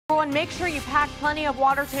Everyone, make sure you pack plenty of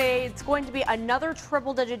water today. It's going to be another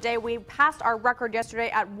triple-digit day. We passed our record yesterday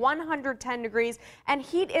at 110 degrees, and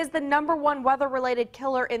heat is the #1 weather-related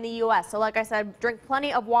killer in the U.S. So like I said, drink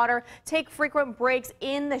plenty of water, take frequent breaks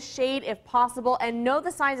in the shade if possible, and know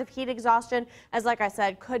the signs of heat exhaustion, as like I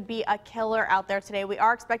said, could be a killer out there today. We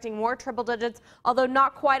are expecting more triple digits, although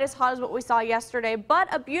not quite as hot as what we saw yesterday,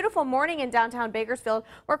 but a beautiful morning in downtown Bakersfield.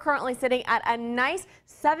 We're currently sitting at a nice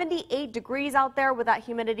 78 degrees out there with that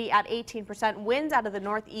humidity at 18%, winds out of the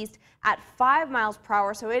northeast at 5 miles per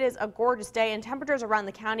hour. So it is a gorgeous day, and temperatures around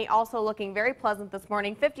the county also looking very pleasant this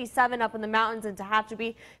morning. 57 up in the mountains in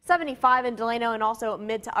Tehachapi, 75 in Delano, and also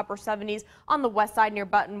mid to upper 70s on the west side near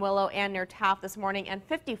Buttonwillow and near Taft this morning, and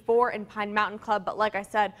 54 in Pine Mountain Club. But like I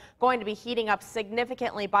said, going to be heating up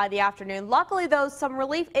significantly by the afternoon. Luckily, though, some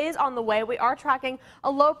relief is on the way. We are tracking a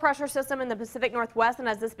low pressure system in the Pacific Northwest, and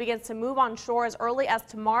as this begins to move on shore as early as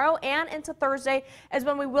tomorrow and into Thursday is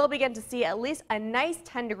when we will begin to see at least a nice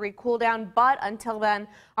 10-degree cool down. But until then,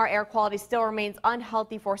 our air quality still remains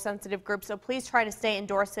unhealthy for sensitive groups, so please try to stay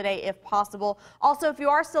indoors today if possible. Also, if you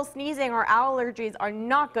are still sneezing, our allergies are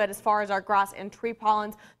not good as far as our grass and tree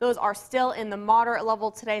pollens. Those are still in the moderate level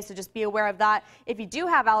today, so just be aware of that. If you do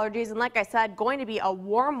have allergies, and like I said, going to be a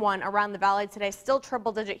warm one around the valley today, still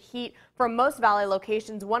triple-digit heat for most valley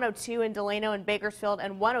locations, 102 in Delano and Bakersfield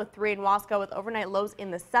and 103 in Wasco with overnight lows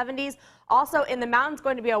in the 70s. Also in the mountains,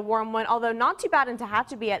 going to be a warm one, although not too bad in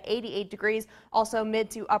Tehachapi at 88 degrees. Also mid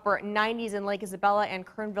to upper 90s in Lake Isabella and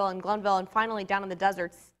Kernville and Glenville. And finally down in the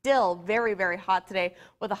desert, still very, very hot today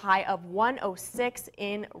with a high of 106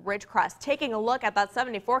 in Ridgecrest. Taking a look at that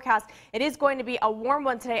 70 forecast, it is going to be a warm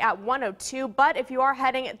one today at 102. But if you are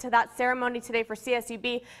heading to that ceremony today for CSUB,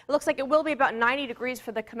 it looks like it will be about 90 degrees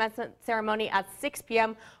for the commencement ceremony at 6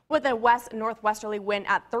 p.m. with a west-northwesterly wind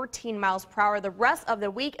at 13 miles per hour. The rest of the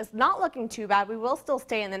week is not looking too bad. We will still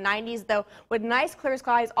stay in the 90s, though, with nice clear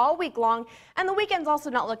skies all week long. And the weekend's also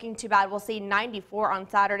not looking too bad. We'll see 94 on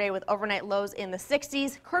Saturday with overnight lows in the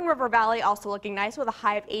 60s. Kern River Valley also looking nice with a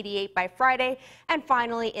high of 88 by Friday. And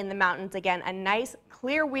finally, in the mountains, again, a nice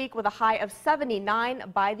clear week with a high of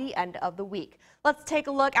 79 by the end of the week. Let's take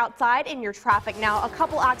a look outside in your traffic now. A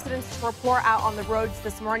couple accidents to report out on the roads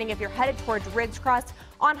this morning. If you're headed towards Ridgecrest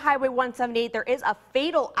on Highway 178, there is a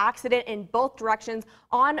fatal accident in both directions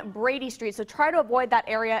on Brady Street, so try to avoid that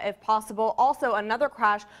area if possible. Also, another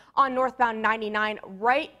crash on northbound 99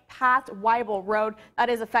 right past Weibel Road. That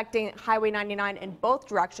is affecting Highway 99 in both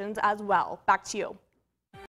directions as well. Back to you.